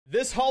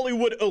This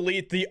Hollywood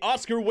elite, the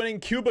Oscar-winning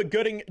Cuba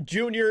Gooding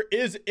Jr.,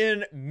 is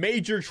in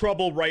major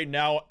trouble right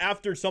now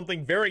after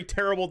something very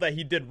terrible that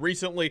he did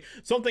recently,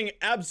 something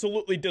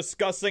absolutely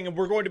disgusting, and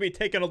we're going to be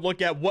taking a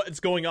look at what is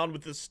going on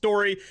with this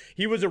story.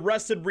 He was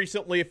arrested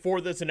recently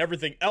for this and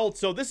everything else,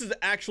 so this is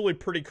actually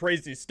pretty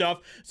crazy stuff.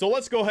 So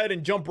let's go ahead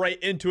and jump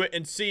right into it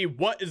and see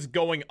what is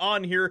going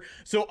on here.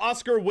 So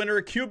Oscar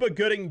winner Cuba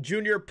Gooding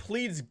Jr.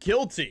 pleads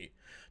guilty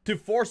to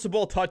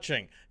forcible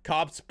touching.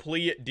 Cops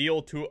plea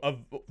deal to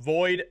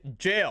avoid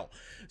jail.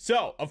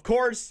 So, of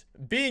course,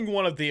 being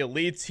one of the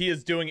elites, he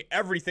is doing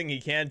everything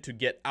he can to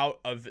get out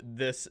of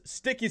this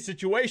sticky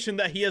situation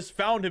that he has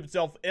found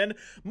himself in,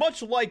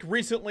 much like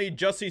recently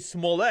Jussie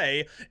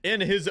Smollett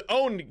in his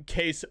own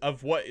case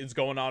of what is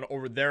going on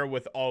over there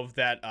with all of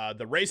that,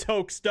 the race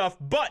hoax stuff.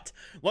 But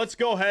let's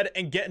go ahead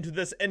and get into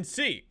this and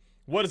see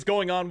what is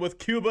going on with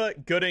Cuba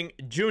Gooding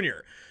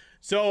Jr.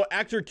 So,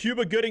 actor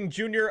Cuba Gooding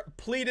Jr.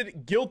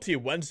 pleaded guilty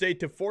Wednesday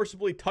to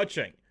forcibly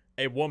touching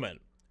a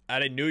woman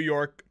at a New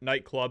York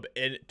nightclub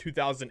in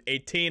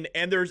 2018.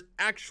 And there's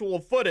actual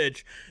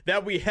footage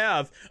that we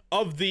have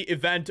of the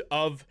event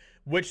of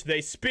which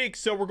they speak.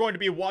 So we're going to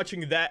be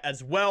watching that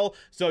as well.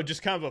 So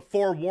just kind of a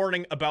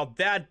forewarning about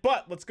that.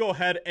 But let's go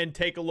ahead and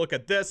take a look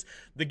at this.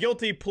 The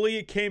guilty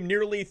plea came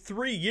nearly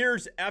 3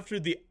 years after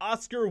the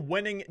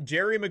Oscar-winning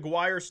Jerry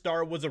Maguire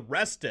star was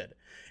arrested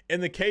in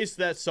the case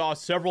that saw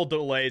several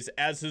delays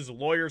as his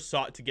lawyer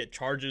sought to get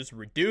charges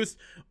reduced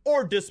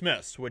or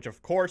dismissed, which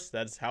of course,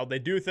 that's how they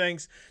do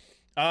things.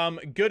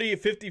 Gooding,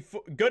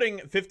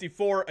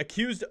 54,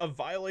 accused of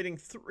violating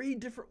 3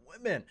 different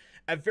women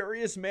at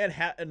various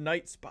Manhattan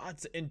night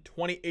spots in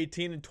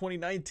 2018 and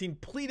 2019,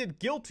 pleaded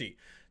guilty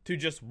to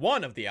just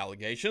one of the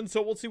allegations.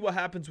 So we'll see what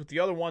happens with the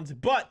other ones,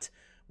 but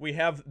we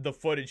have the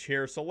footage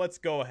here. So let's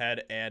go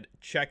ahead and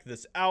check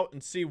this out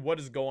and see what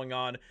is going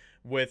on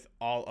with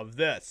all of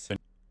this.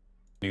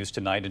 News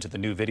tonight into the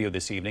new video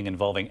this evening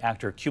involving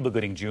actor Cuba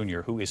Gooding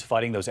Jr., who is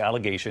fighting those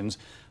allegations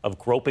of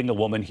groping a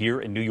woman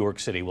here in New York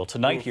City. Well,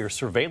 tonight, here's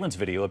surveillance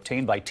video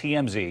obtained by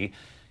TMZ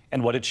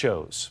and what it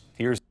shows.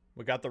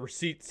 We got the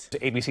receipts. To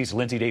ABC's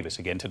Lindsay Davis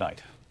again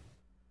tonight.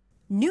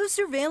 New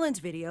surveillance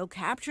video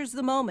captures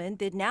the moment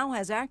that now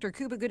has actor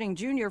Cuba Gooding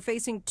Jr.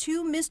 facing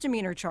 2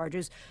 misdemeanor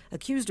charges,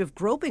 accused of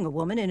groping a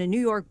woman in a New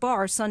York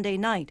bar Sunday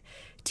night.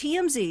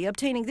 TMZ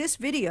obtaining this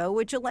video,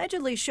 which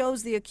allegedly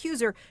shows the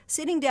accuser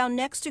sitting down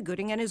next to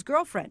Gooding and his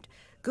girlfriend.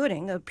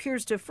 Gooding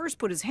appears to first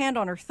put his hand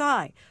on her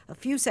thigh. A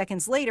few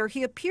seconds later,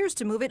 he appears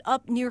to move it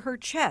up near her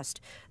chest.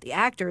 The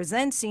actor is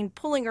then seen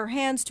pulling her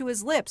hands to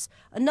his lips.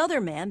 Another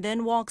man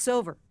then walks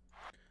over.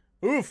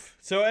 Oof.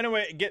 So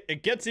anyway,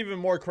 it gets even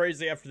more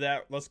crazy after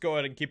that. Let's go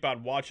ahead and keep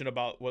on watching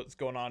about what's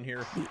going on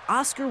here. The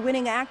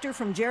Oscar-winning actor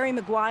from Jerry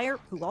Maguire,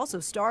 who also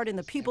starred in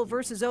The People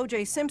vs.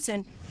 O.J.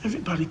 Simpson.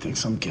 Everybody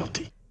thinks I'm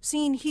guilty.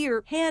 Seen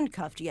here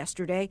handcuffed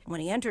yesterday when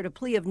he entered a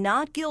plea of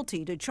not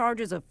guilty to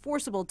charges of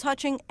forcible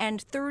touching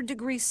and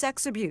third-degree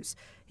sex abuse.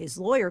 His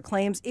lawyer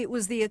claims it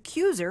was the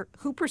accuser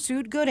who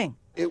pursued Gooding.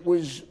 It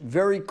was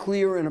very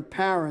clear and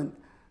apparent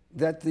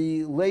that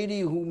the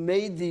lady who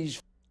made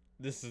these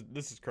This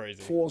is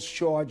crazy. false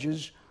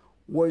charges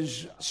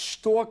was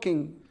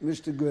stalking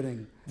Mr.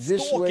 Gooding.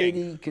 This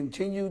lady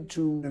continued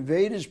to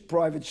invade his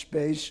private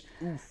space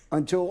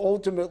until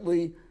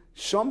ultimately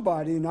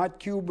somebody, not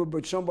Cuba,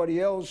 but somebody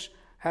else,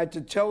 had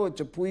to tell her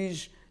to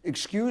please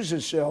excuse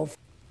herself.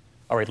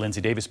 All right,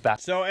 Lindsay Davis back.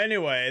 So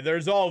anyway,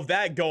 there's all of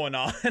that going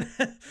on,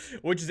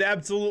 which is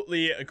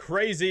absolutely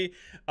crazy.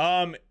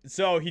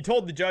 So he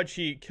told the judge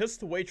he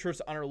kissed the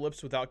waitress on her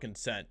lips without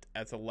consent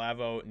at the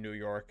Lavo, New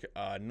York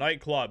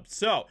nightclub.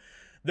 So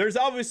there's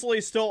obviously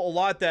still a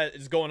lot that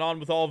is going on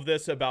with all of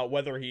this about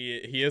whether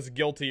he is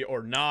guilty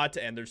or not,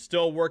 and they're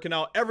still working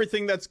out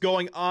everything that's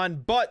going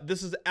on, but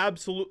this is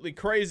absolutely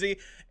crazy,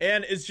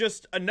 and it's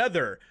just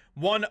another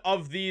one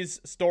of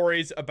these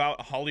stories about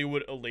a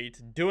Hollywood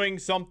elite doing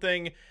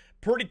something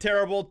pretty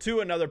terrible to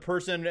another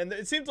person. And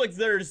it seems like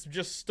there's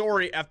just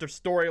story after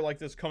story like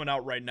this coming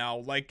out right now.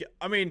 Like,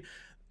 I mean,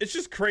 it's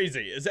just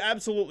crazy. It's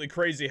absolutely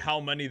crazy how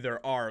many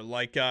there are.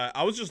 Like,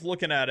 I was just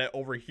looking at it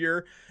over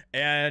here,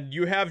 and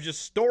you have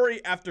just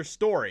story after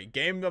story.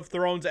 Game of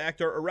Thrones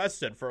actor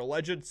arrested for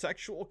alleged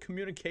sexual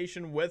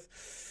communication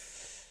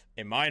with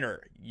a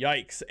minor.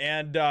 Yikes.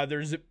 And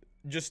there's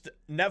just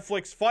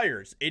Netflix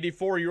fires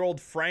 84-year-old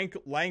Frank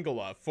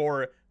Langella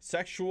for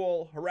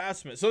sexual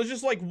harassment. So it's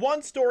just like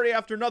one story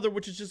after another,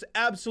 which is just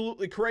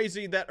absolutely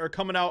crazy, that are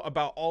coming out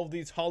about all of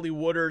these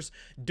Hollywooders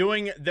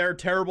doing their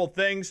terrible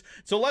things.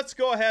 So let's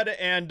go ahead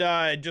and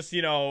just,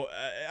 you know,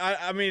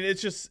 I mean,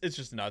 it's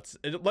just nuts.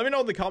 Let me know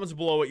in the comments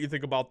below what you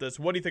think about this.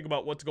 What do you think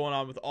about what's going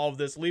on with all of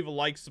this? Leave a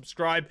like,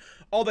 subscribe,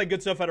 all that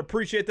good stuff. I'd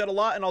appreciate that a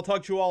lot, and I'll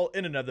talk to you all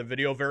in another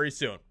video very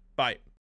soon. Bye.